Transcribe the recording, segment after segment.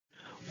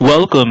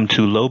Welcome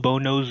to Low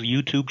Bono's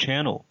YouTube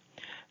channel.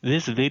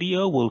 This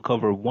video will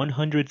cover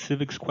 100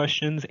 civics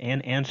questions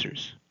and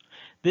answers.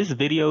 This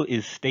video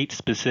is state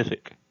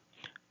specific.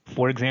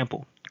 For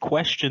example,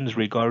 questions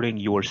regarding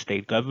your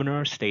state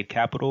governor, state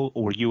capital,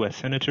 or U.S.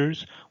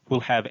 senators will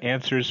have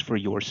answers for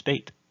your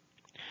state.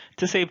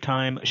 To save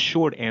time,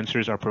 short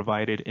answers are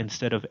provided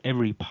instead of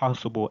every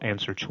possible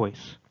answer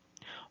choice.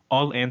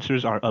 All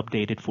answers are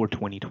updated for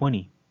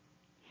 2020.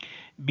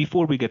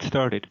 Before we get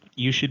started,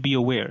 you should be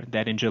aware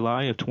that in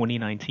July of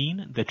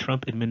 2019, the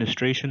Trump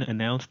administration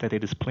announced that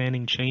it is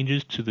planning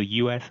changes to the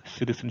U.S.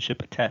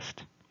 citizenship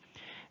test.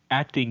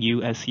 Acting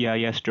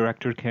USCIS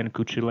Director Ken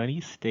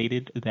Cucciolini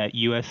stated that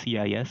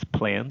USCIS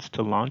plans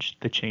to launch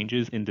the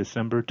changes in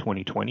December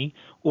 2020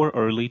 or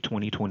early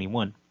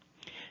 2021.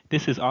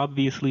 This is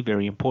obviously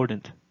very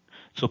important,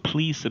 so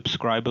please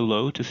subscribe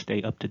below to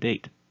stay up to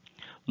date.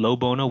 Low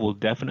Bono will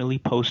definitely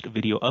post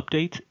video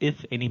updates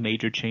if any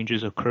major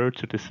changes occur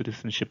to the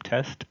citizenship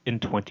test in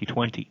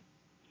 2020.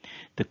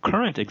 The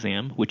current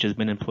exam, which has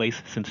been in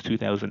place since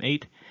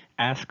 2008,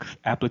 asks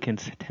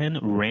applicants 10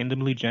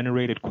 randomly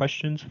generated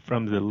questions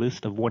from the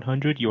list of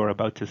 100 you are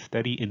about to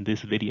study in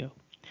this video.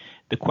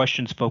 The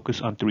questions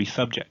focus on 3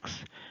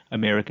 subjects: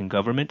 American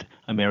government,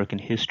 American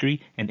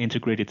history, and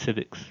integrated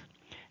civics.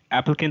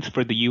 Applicants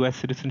for the U.S.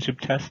 citizenship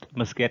test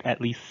must get at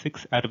least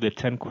 6 out of the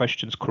 10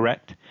 questions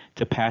correct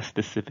to pass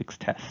the civics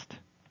test.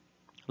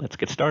 Let's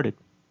get started.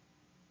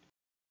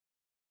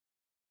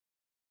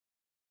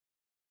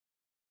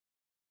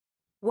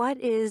 What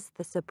is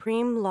the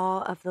supreme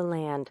law of the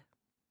land?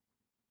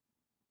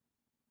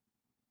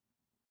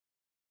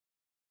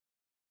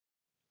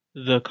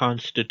 The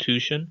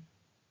Constitution.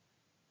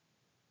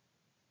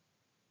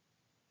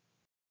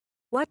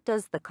 What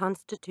does the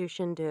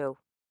Constitution do?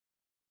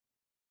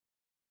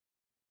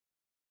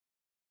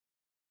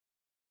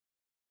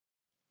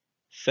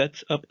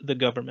 Sets up the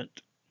government.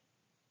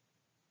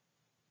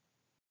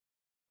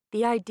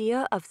 The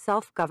idea of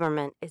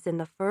self-government is in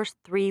the first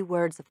 3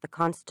 words of the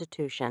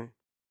Constitution.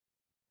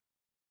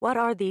 What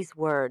are these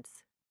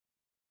words?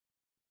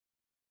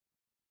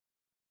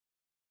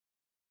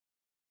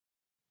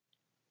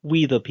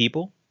 We the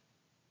people.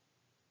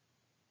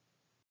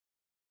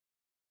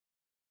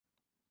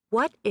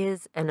 What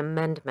is an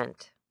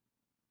amendment?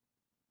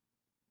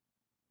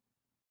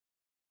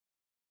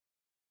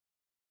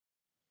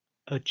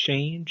 A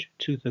change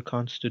to the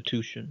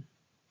Constitution.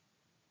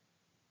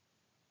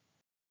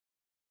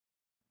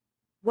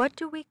 What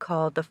do we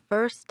call the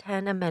first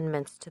 10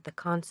 amendments to the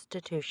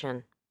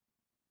Constitution?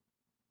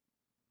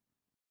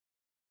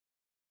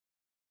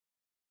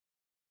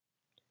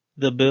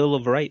 The Bill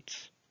of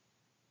Rights.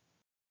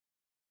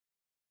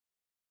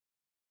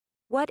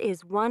 What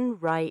is one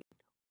right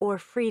or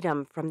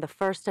freedom from the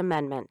First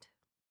Amendment?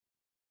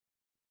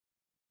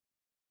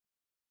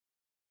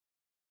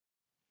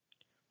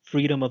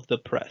 Freedom of the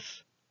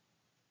press.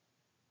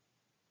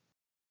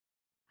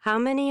 How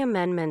many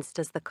amendments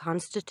does the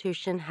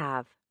Constitution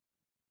have?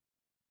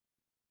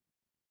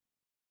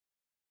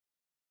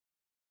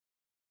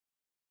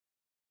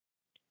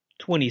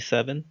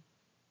 27.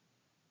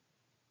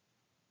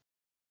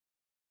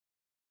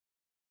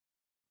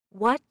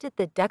 What did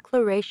the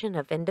Declaration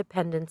of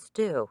Independence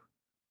do?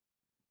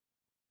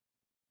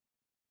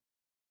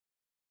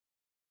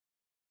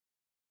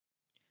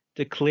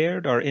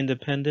 Declared our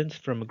independence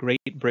from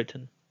Great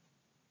Britain.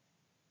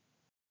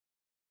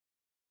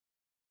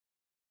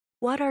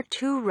 What are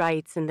 2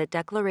 rights in the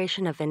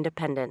Declaration of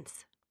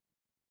Independence?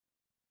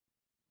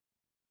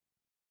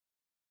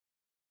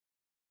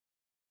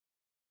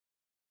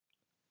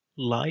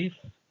 Life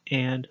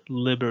and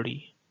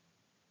liberty.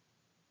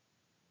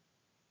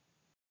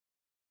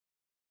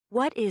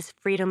 What is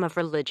freedom of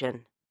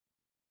religion?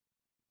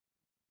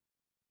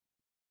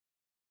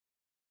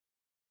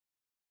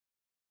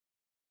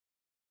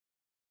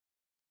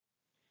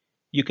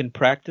 You can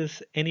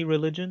practice any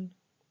religion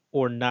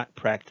or not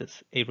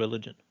practice a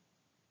religion.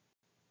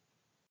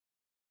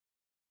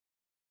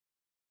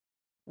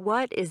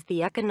 What is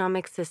the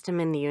economic system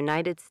in the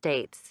United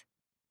States?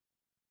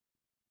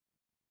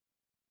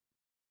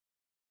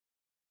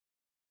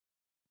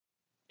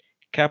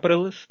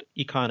 Capitalist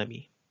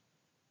economy.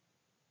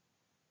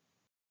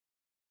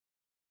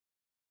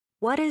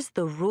 What is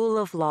the rule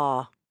of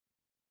law?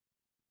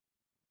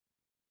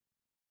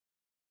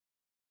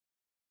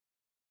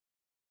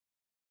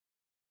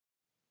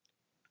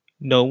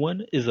 No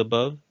one is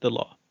above the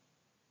law.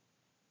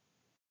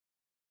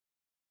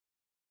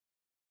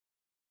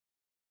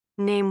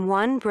 Name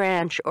one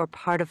branch or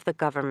part of the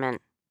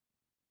government.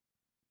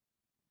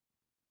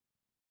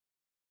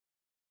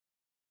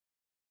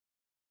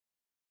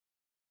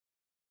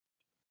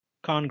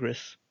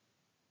 Congress.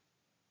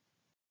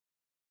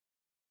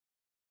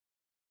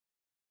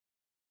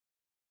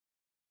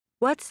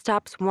 What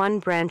stops one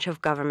branch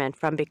of government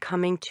from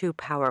becoming too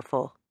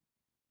powerful?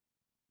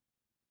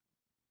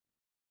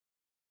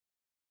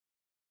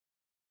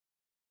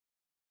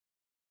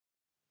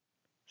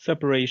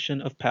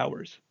 Separation of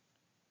powers.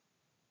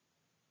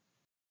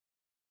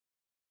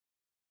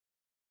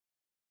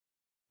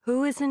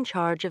 Who is in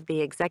charge of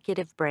the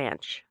executive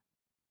branch?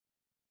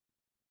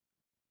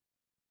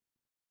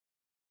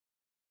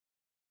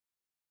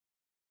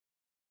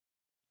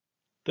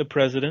 The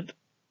President.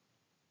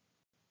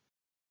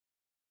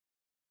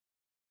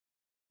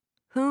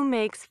 Who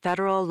makes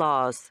federal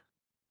laws?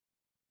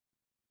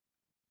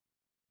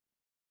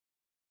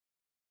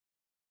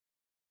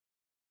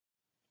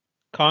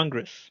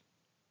 Congress.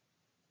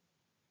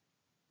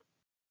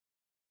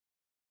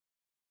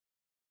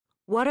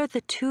 What are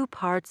the two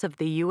parts of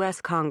the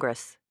U.S.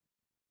 Congress?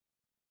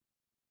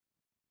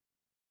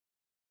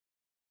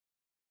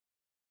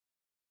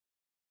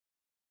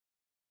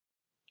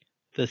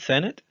 The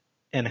Senate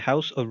and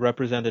House of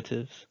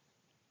Representatives.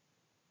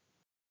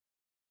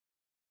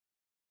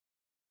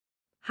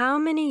 How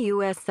many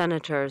U.S.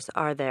 senators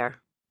are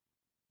there?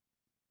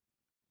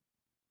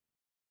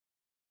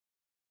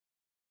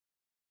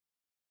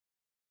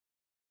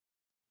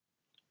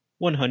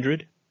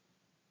 100.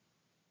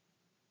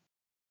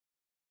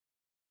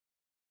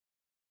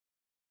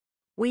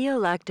 We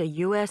elect a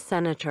U.S.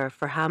 senator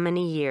for how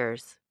many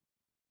years?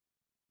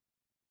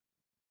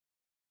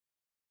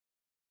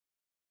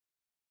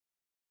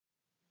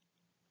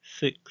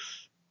 6.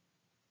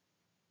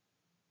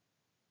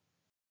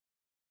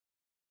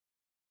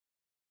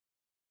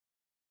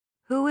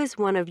 Who is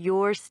one of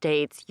your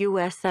state's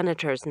U.S.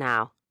 senators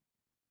now?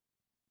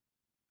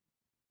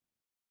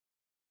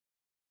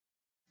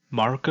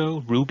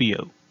 Marco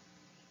Rubio.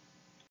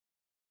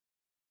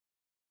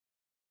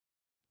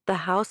 The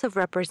House of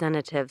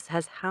Representatives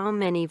has how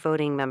many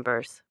voting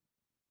members?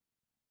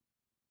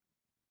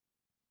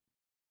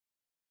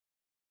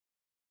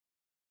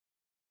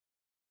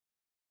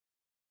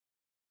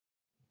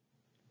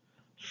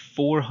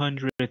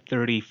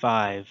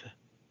 435.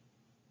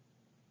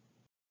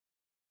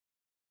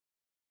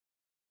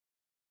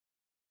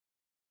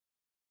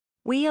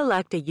 We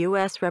elect a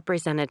U.S.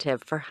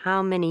 representative for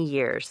how many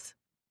years?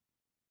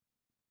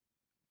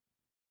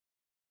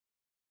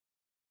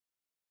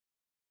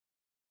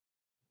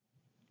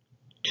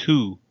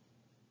 2.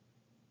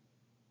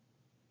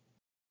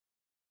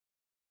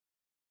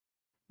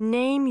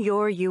 Name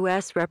your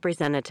U.S.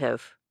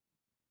 representative.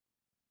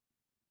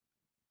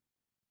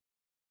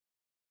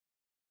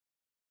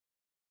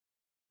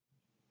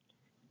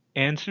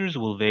 Answers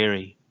will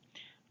vary.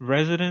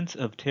 Residents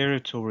of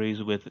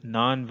territories with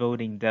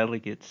non-voting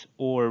delegates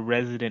or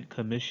resident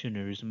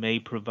commissioners may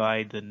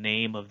provide the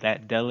name of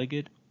that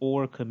delegate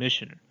or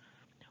commissioner.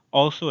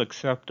 Also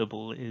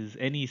acceptable is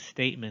any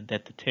statement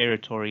that the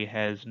territory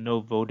has no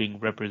voting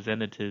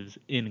representatives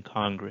in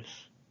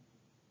Congress.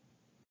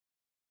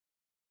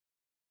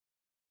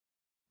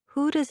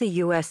 Who does a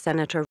U.S.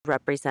 senator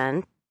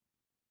represent?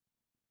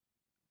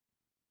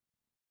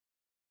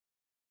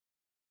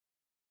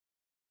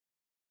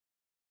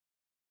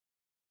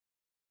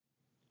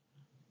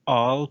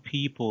 All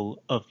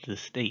people of the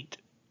state.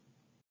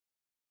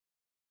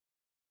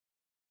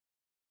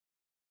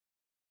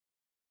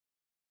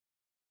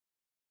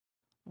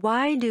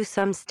 Why do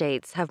some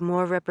states have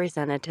more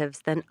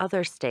representatives than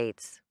other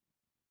states?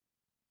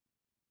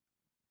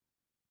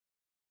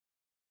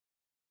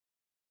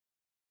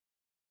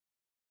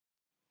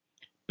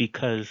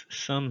 Because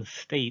some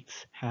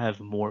states have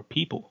more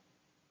people.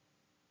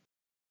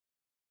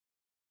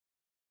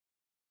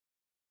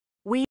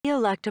 We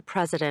elect a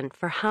president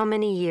for how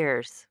many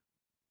years?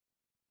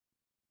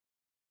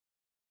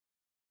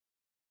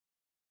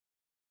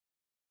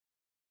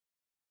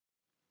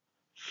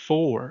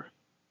 4.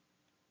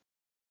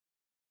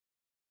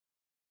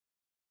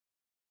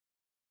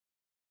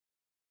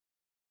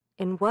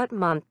 In what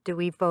month do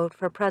we vote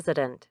for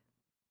president?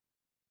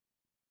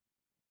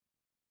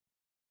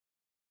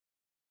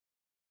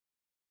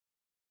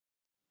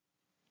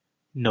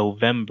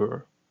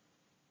 November.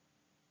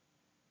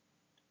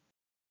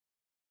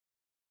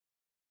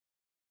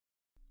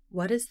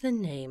 What is the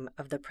name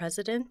of the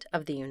President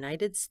of the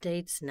United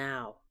States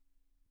now?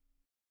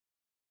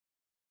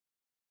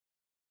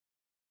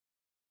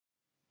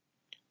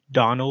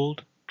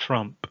 Donald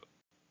Trump.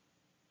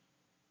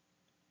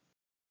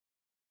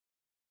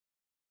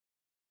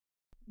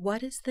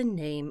 What is the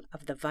name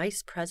of the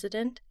Vice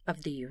President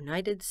of the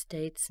United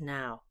States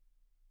now?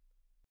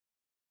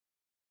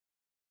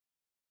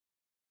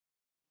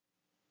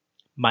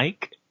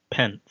 Mike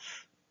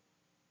Pence.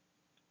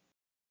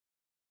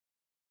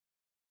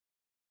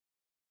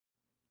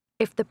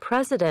 If the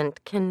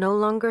president can no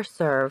longer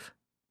serve,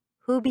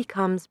 who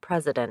becomes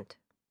president?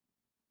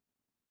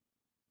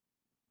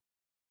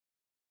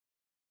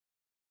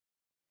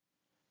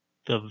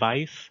 The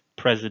Vice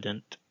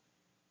President.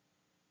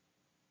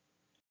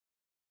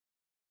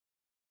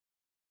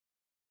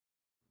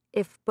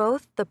 If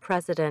both the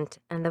president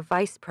and the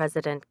vice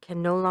president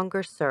can no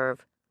longer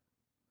serve,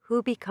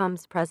 who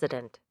becomes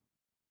president?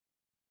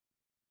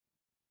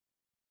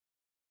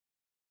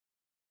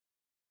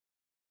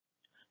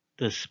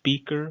 The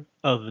Speaker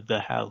of the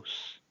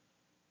House.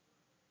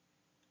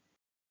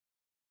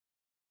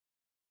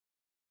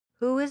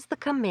 Who is the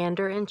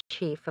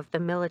commander-in-chief of the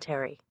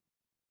military?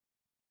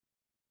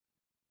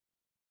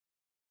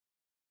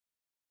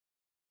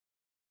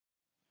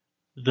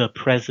 The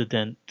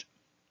President.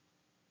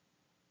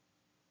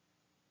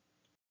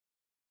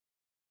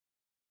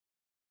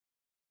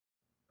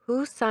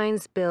 Who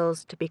signs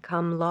bills to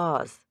become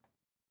laws?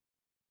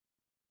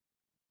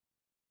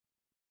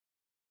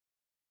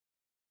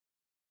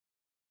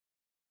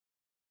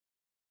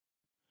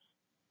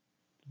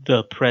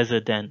 The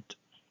President.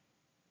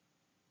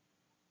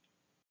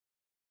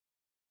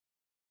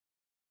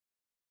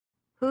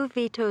 Who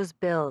vetoes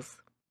bills?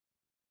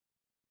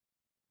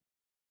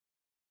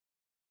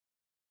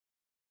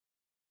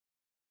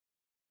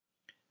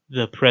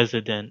 The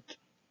President.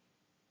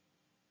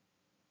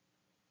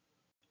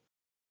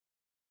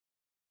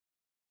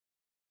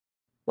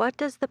 What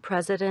does the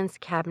President's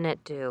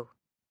cabinet do?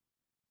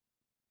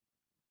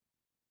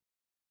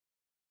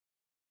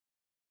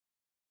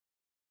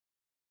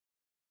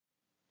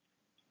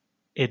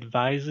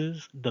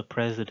 Advises the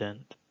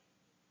President.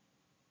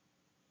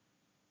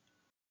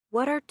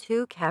 What are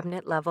two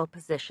cabinet-level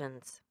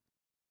positions?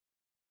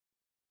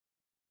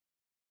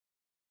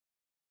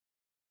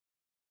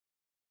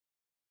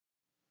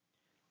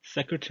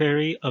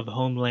 Secretary of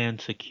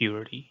Homeland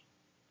Security.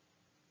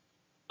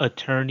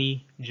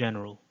 Attorney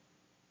General.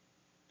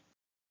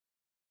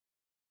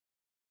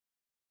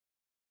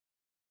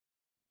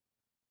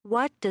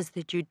 What does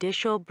the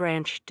judicial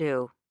branch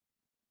do?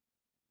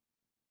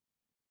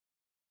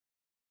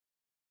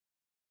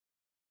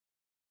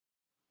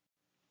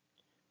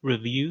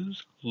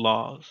 Reviews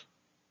laws.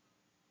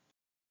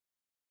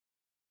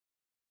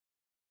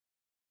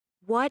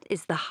 What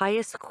is the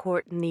highest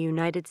court in the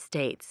United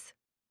States?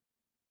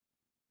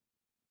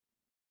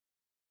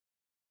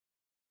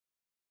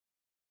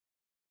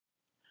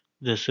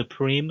 The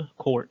Supreme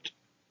Court.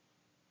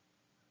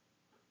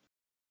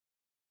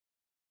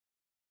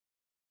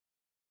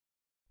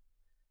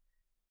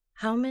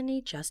 How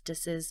many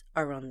justices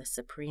are on the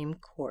Supreme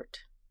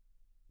Court?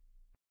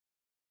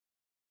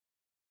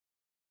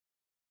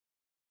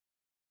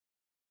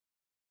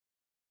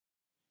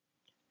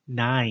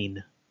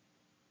 Nine.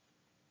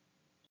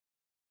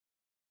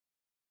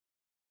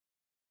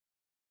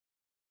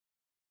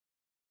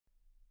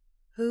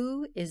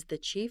 Who is the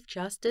Chief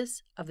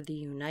Justice of the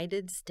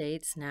United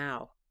States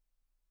now?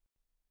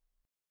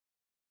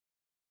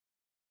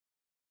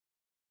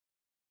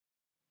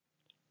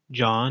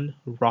 John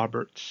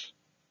Roberts.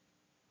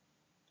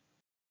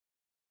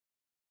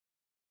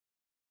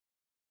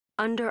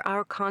 Under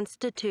our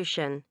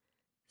Constitution,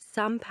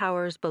 some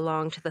powers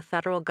belong to the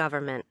federal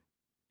government.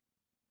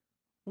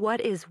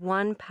 What is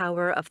one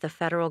power of the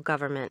federal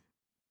government?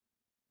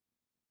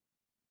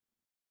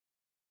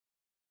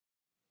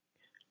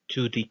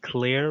 To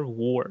declare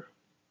war.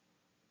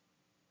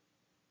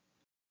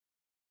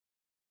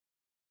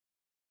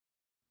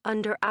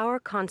 Under our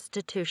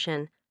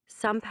Constitution,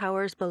 some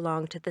powers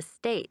belong to the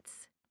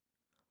states.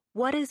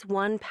 What is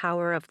one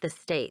power of the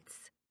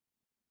states?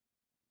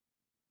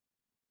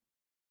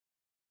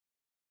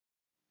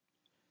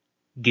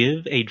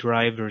 Give a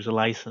driver's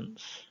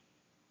license.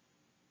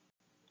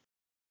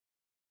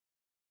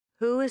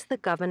 Who is the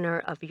governor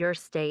of your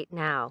state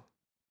now?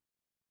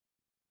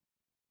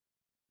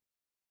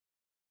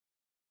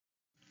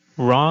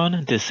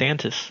 Ron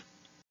DeSantis.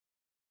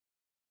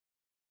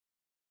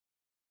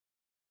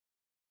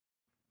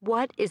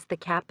 What is the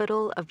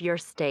capital of your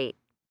state?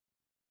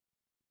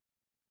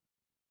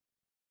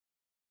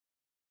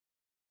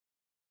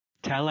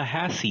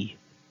 Tallahassee.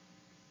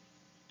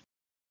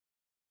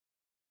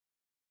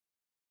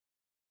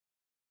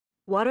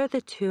 What are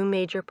the two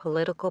major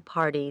political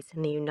parties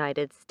in the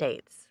United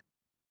States?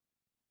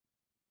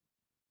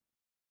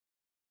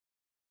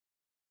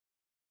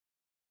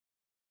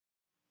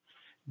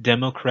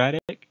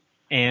 Democratic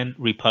and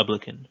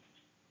Republican.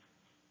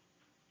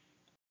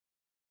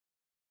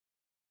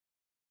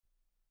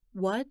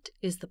 What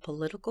is the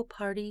political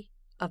party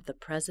of the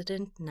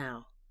president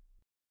now?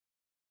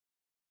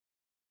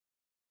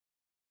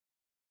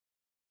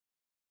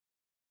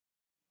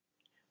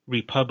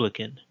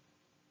 Republican.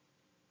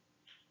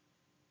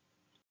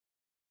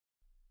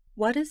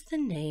 What is the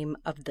name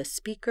of the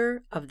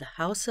Speaker of the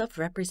House of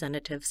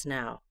Representatives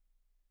now?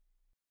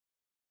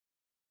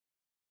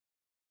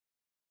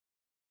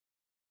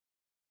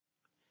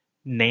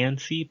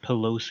 Nancy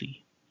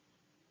Pelosi.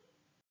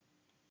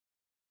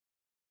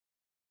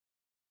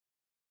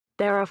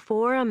 There are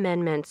 4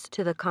 amendments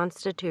to the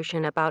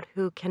Constitution about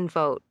who can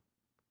vote.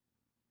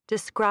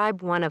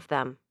 Describe one of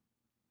them.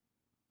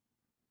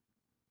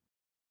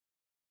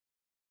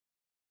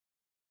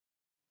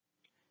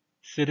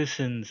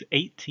 Citizens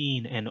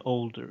 18 and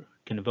older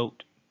can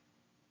vote.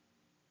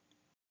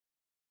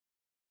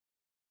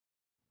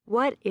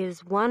 What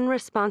is one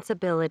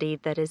responsibility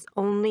that is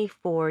only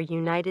for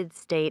United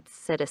States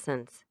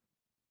citizens?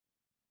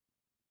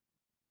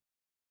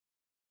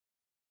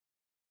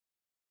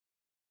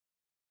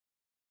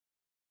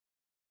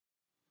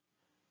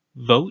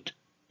 Vote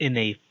in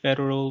a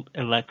federal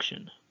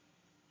election.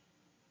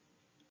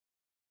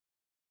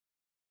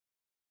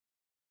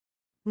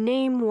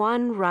 Name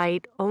one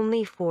right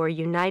only for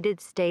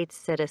United States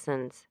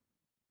citizens.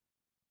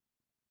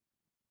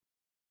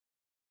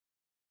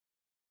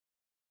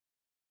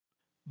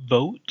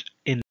 Vote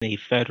in a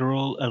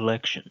federal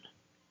election.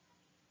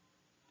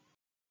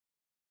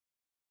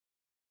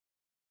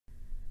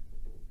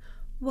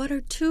 What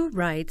are two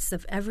rights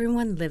of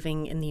everyone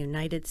living in the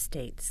United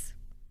States?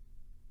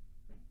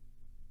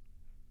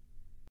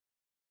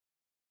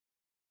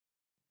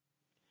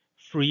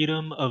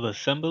 Freedom of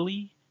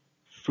assembly,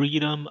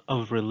 freedom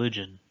of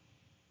religion.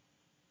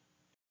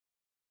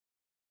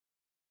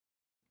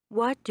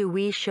 What do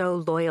we show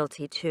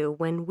loyalty to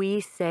when we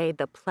say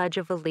the Pledge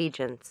of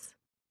Allegiance?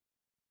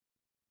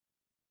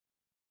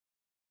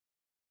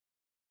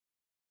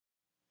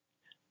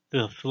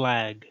 The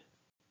flag.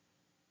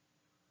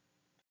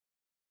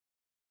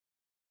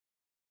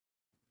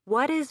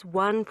 What is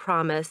one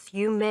promise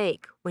you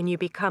make when you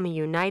become a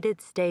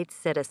United States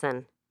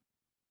citizen?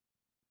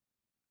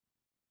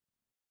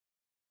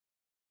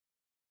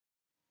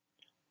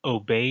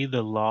 Obey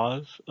the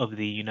laws of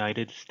the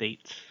United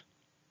States.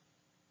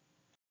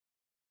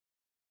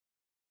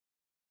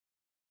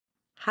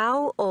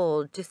 How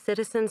old do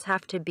citizens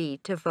have to be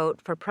to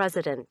vote for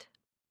president?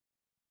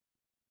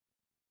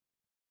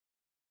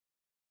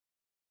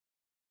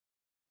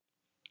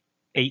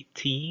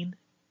 18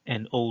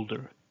 and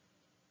older.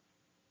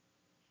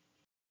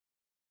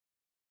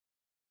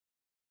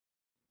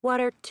 What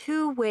are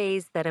two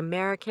ways that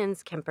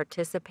Americans can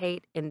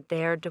participate in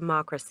their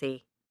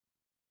democracy?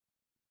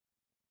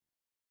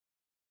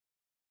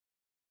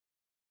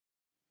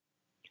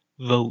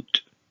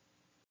 Vote.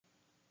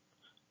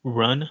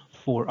 Run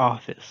for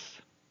office.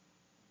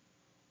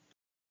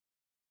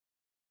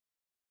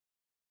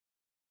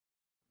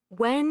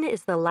 When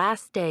is the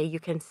last day you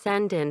can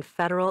send in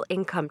federal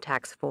income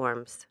tax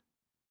forms?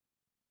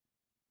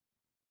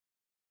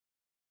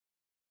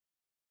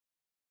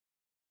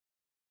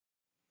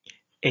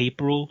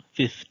 April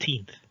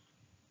 15th.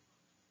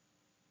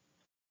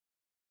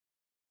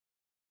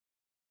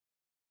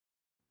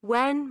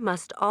 When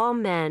must all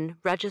men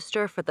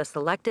register for the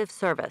Selective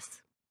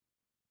Service?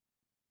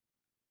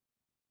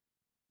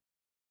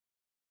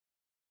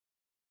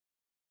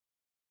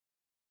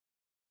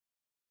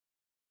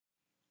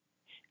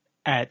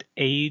 At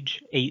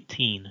age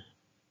 18.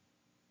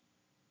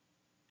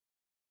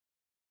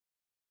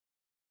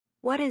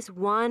 What is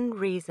one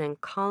reason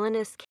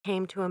colonists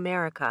came to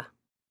America?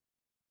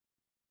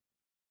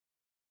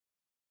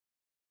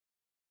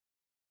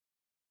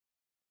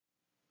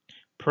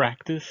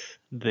 Practice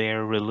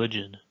their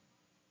religion.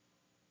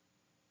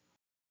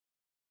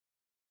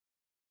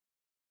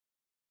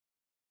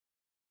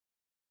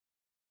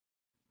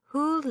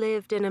 Who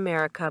lived in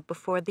America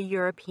before the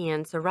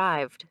Europeans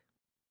arrived?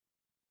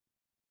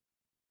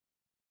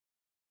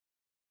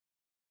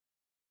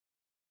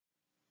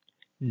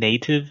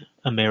 Native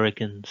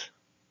Americans.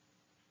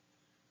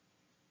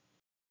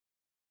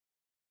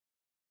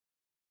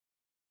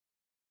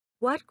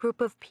 What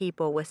group of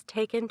people was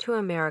taken to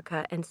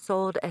America and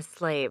sold as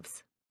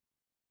slaves?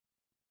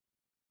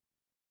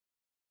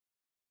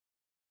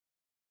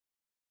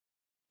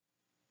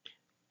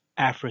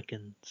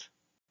 Africans.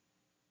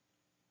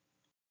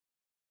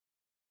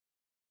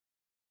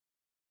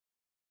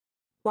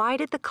 Why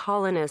did the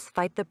colonists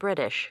fight the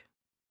British?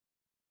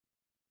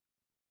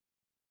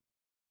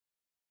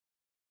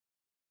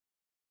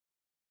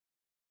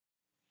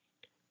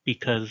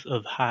 Because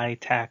of high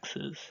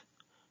taxes.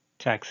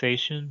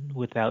 Taxation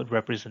without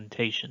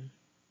representation.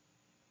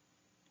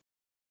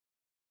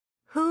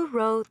 Who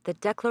wrote the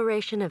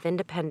Declaration of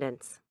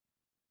Independence?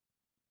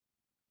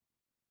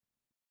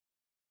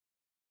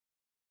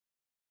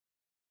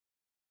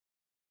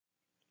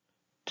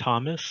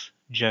 Thomas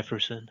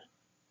Jefferson.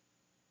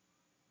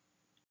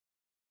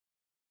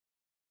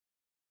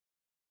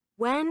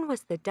 When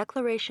was the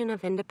Declaration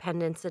of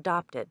Independence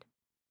adopted?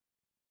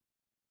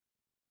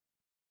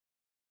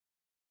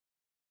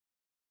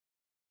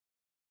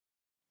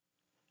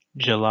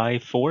 July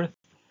 4th,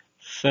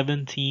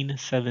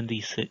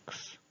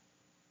 1776.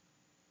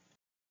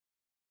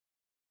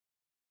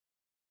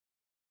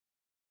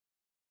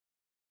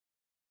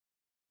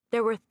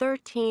 There were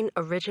 13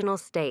 original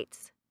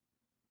states.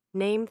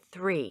 Name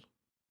 3.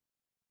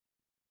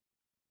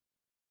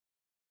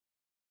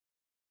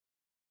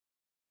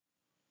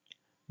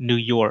 New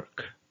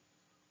York,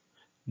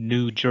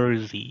 New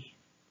Jersey,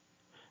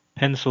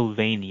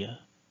 Pennsylvania.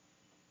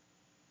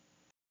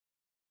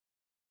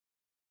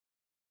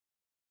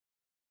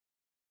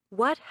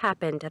 What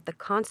happened at the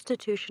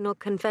Constitutional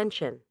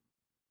Convention?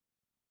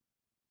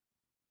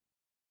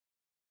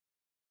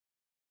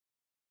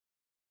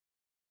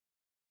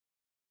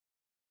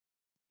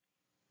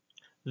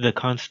 The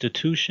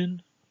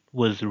Constitution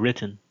was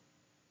written.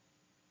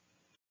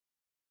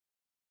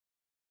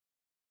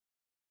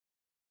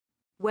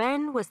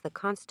 When was the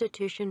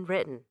Constitution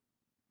written?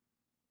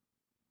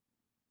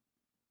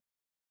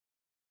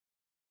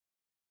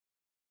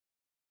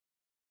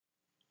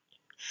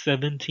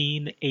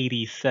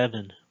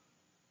 1787.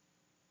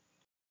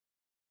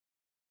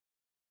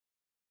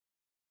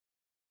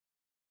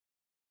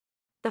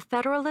 The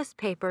Federalist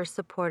Papers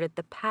supported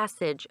the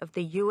passage of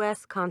the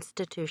U.S.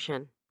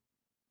 Constitution.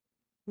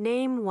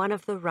 Name one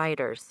of the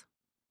writers.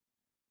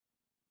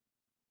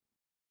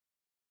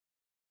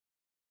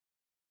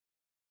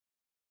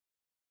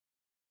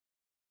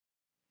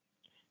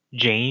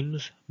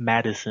 James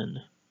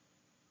Madison.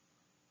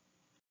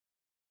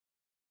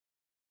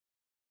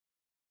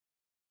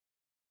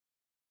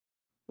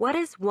 What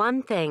is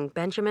one thing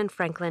Benjamin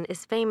Franklin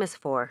is famous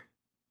for?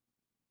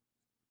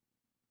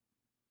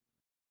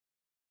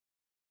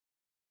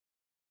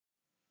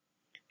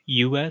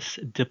 U.S.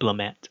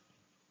 diplomat.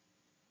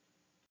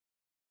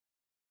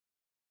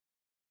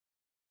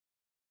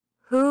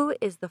 Who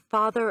is the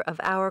father of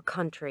our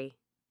country?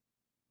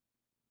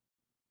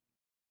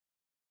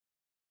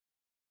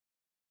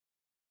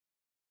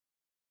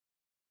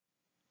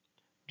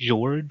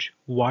 George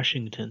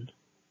Washington.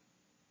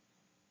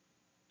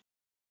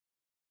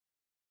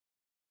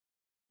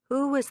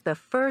 Who was the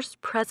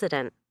first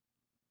president?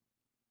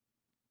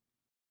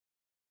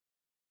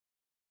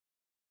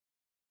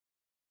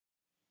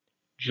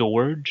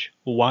 George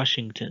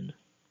Washington.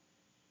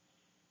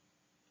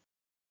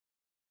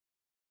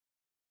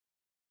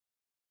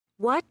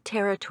 What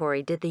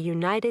territory did the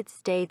United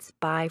States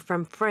buy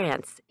from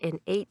France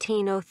in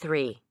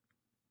 1803?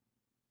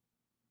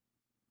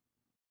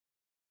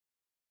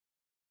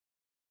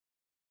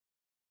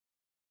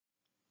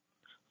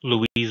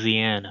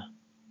 Louisiana.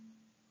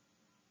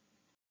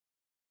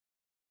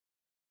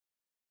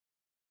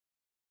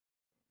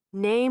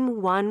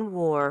 Name one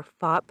war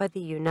fought by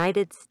the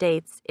United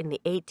States in the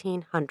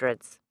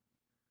 1800s.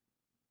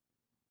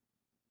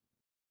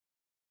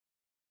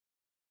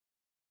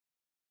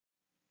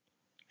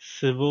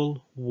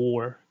 Civil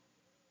War.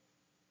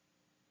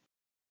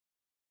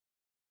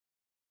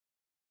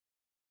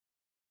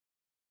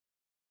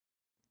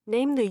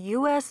 Name the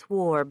U.S.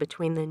 war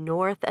between the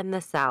North and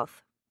the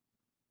South.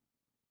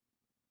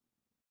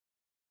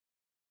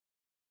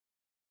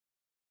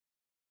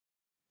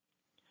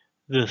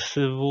 The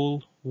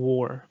Civil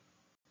War.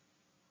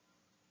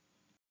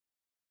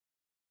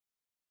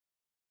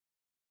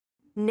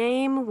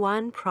 Name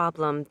one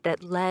problem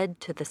that led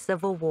to the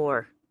Civil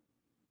War.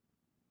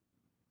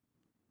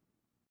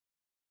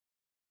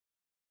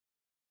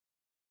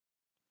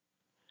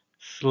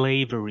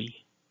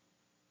 Slavery.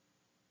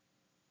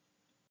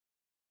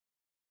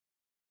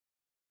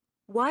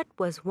 What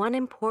was one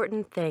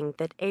important thing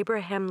that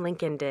Abraham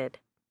Lincoln did?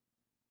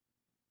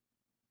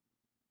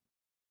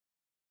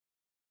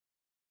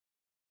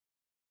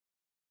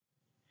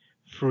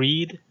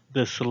 Freed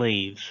the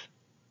slaves.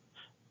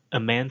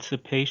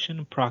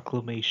 Emancipation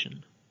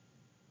Proclamation.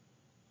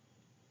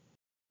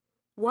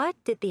 What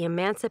did the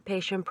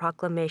Emancipation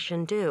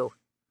Proclamation do?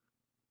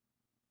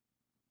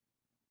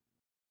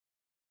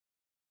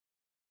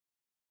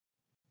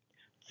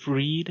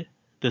 Freed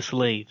the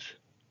slaves.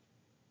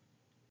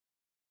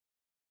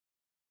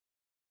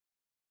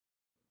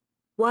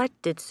 What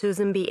did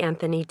Susan B.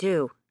 Anthony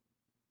do?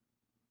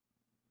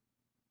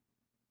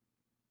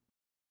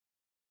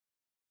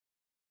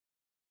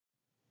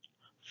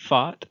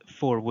 Fought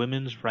for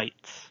women's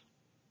rights.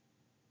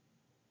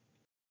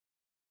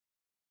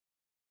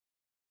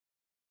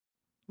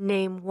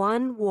 Name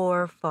one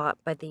war fought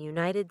by the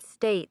United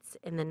States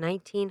in the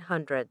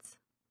 1900s.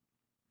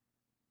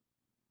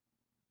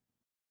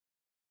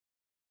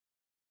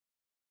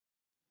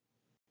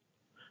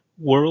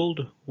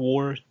 World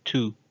War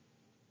II.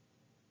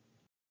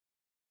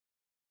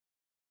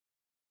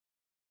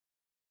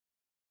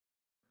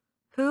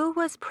 Who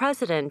was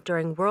president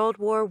during World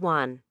War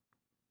I?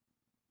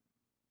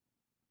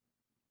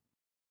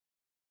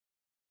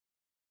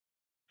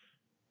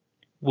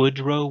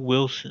 Woodrow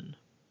Wilson.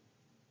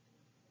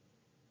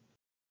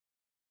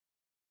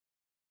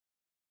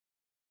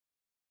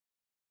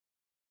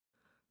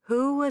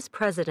 Who was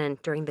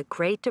president during the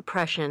Great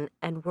Depression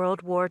and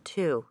World War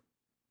II?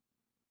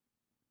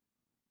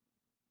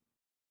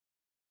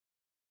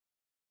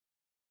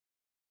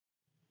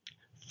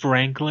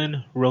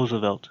 Franklin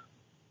Roosevelt.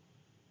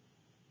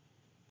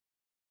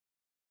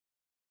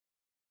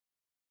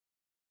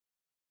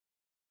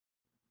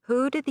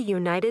 Who did the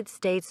United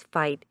States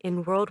fight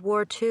in World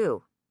War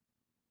II?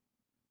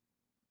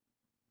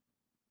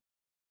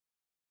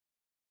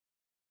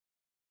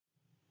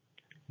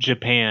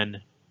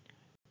 Japan,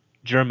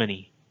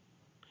 Germany,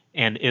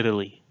 and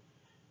Italy.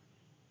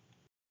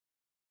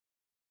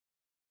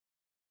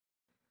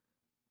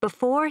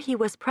 Before he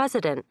was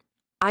president,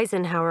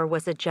 Eisenhower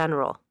was a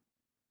general.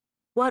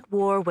 What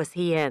war was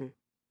he in?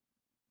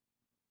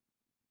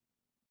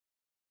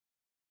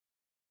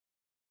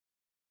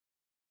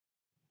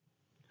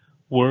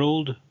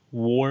 World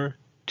War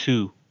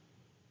II.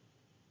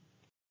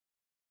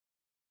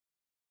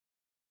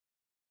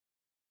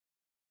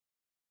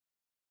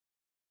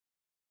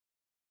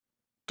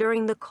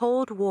 During the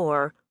Cold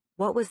War,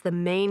 what was the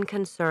main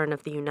concern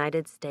of the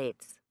United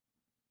States?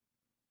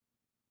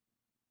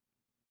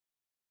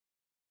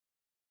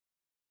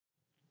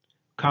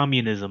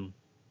 Communism.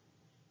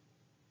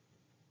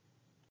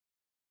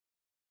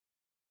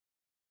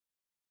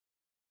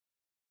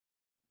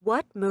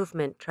 What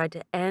movement tried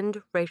to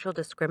end racial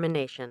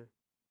discrimination?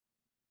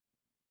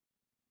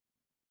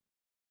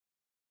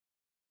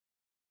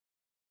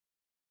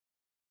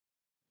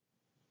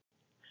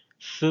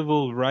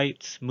 Civil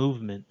Rights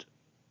Movement.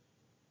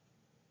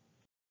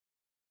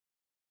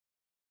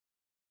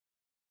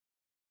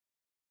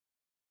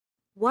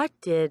 What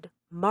did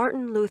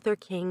Martin Luther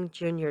King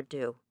Jr.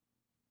 do?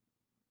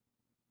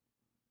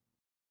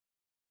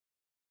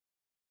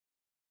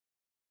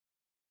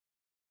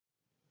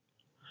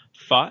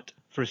 Fought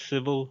for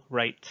civil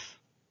rights.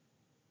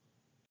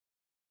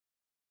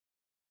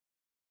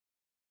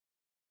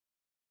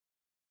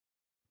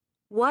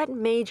 What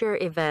major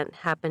event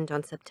happened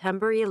on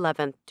September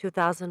 11,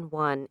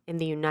 2001 in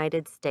the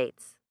United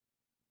States?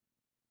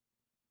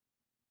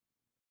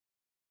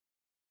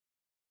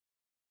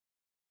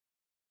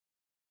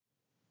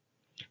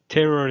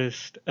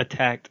 Terrorists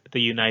attacked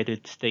the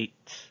United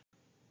States.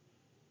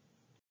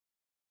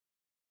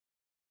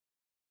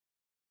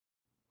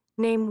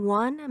 Name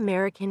one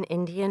American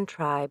Indian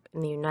tribe in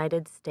the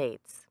United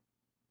States.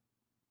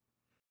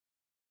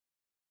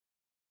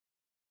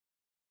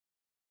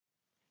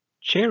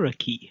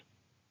 Cherokee.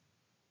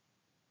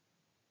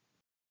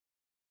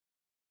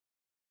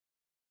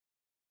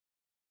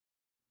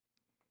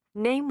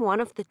 Name one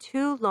of the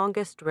two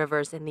longest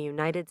rivers in the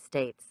United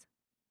States.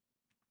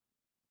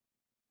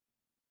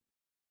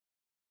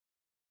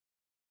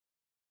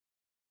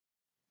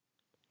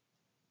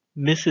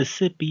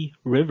 Mississippi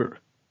River.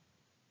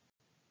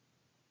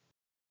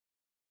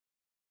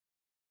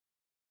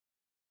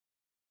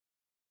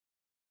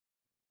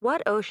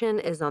 What ocean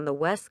is on the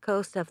west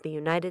coast of the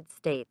United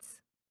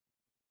States?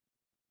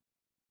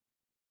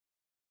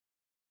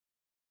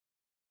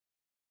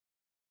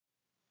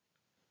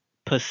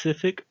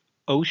 Pacific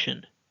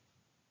Ocean.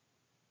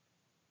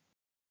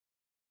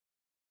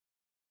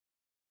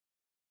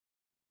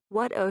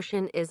 What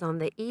ocean is on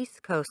the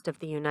east coast of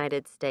the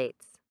United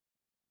States?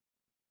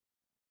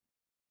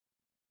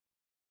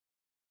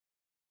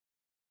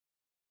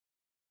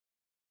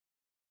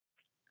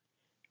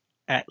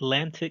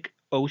 Atlantic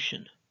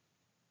Ocean.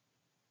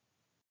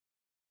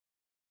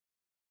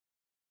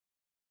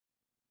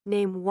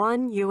 Name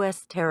one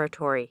U.S.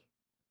 territory.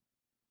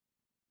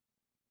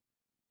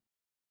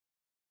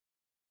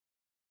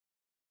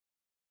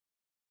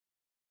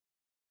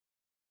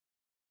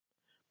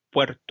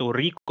 Puerto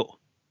Rico.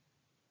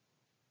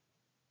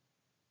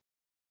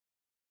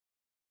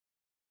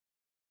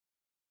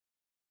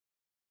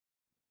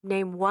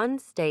 Name one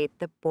state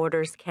that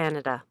borders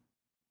Canada.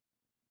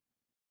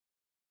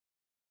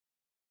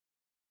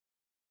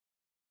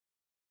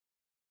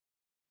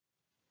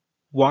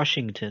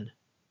 Washington.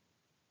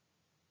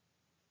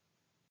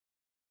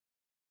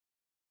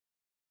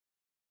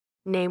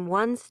 Name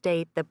one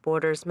state that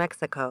borders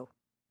Mexico.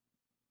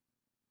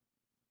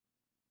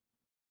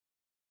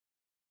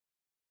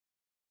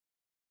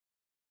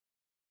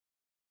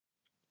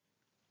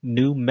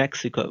 New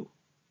Mexico.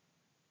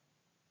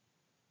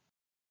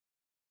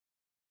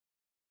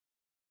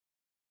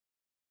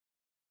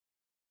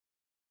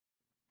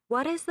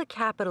 What is the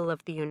capital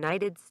of the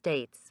United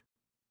States?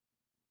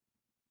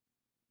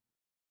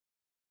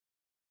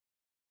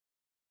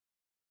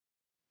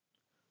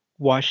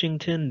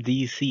 Washington,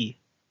 D.C.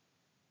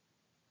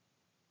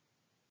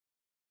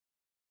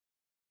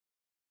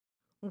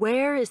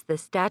 Where is the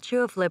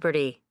Statue of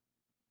Liberty?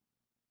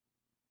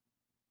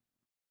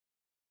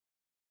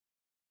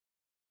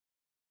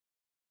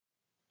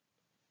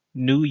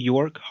 New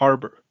York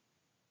Harbor.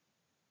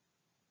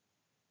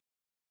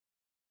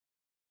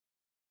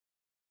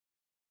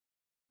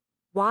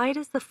 Why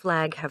does the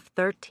flag have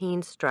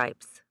 13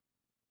 stripes?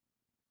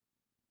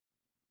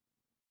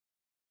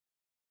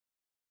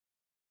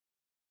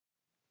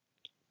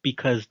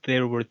 Because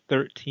there were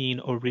 13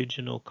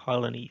 original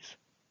colonies.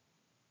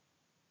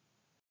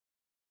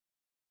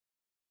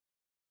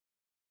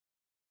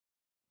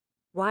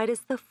 Why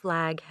does the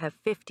flag have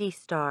 50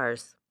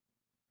 stars?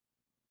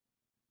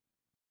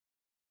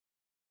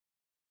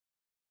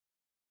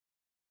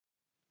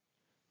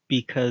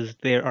 Because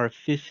there are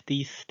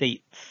 50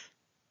 states.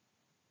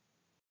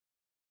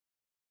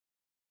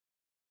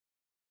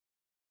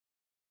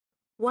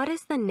 What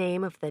is the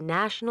name of the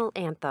national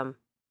anthem?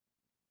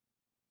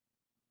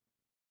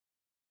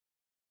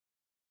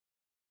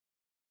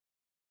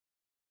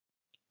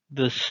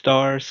 The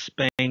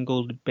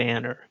Star-Spangled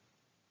Banner.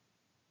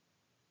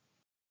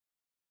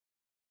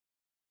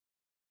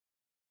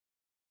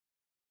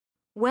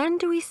 When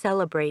do we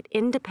celebrate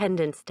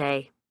Independence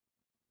Day?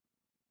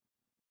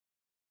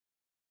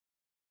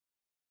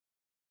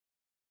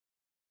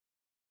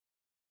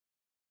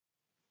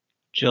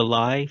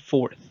 July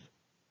 4th.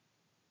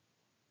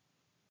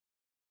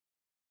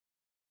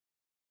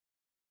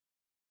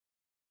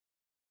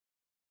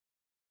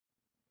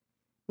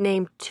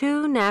 Name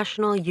two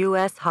national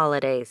U.S.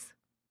 holidays.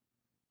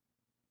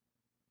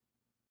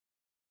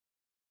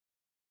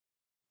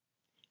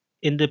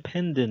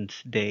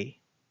 Independence Day.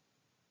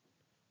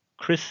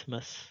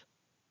 Christmas.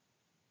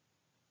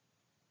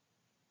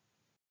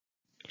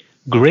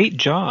 Great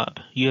job!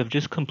 You have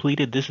just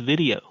completed this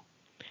video.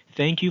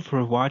 Thank you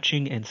for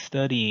watching and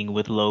studying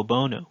with Low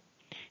Bono.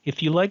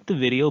 If you liked the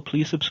video,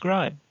 please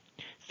subscribe.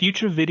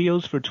 Future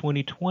videos for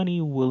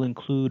 2020 will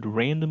include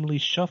randomly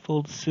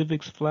shuffled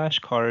civics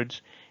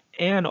flashcards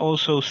and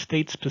also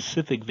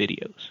state-specific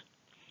videos.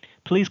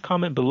 Please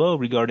comment below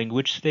regarding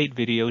which state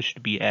video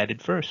should be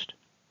added first.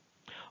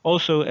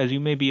 Also, as you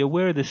may be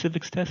aware, the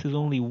civics test is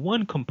only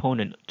one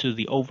component to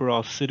the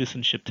overall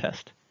citizenship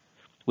test,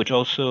 which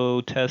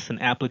also tests an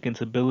applicant's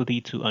ability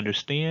to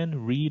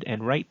understand, read,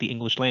 and write the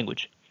English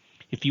language.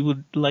 If you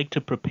would like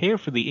to prepare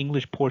for the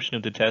English portion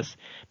of the test,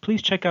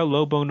 please check out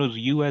Low Bono's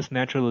U.S.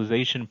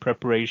 Naturalization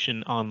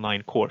Preparation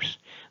online course,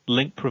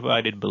 link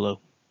provided below.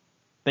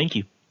 Thank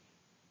you.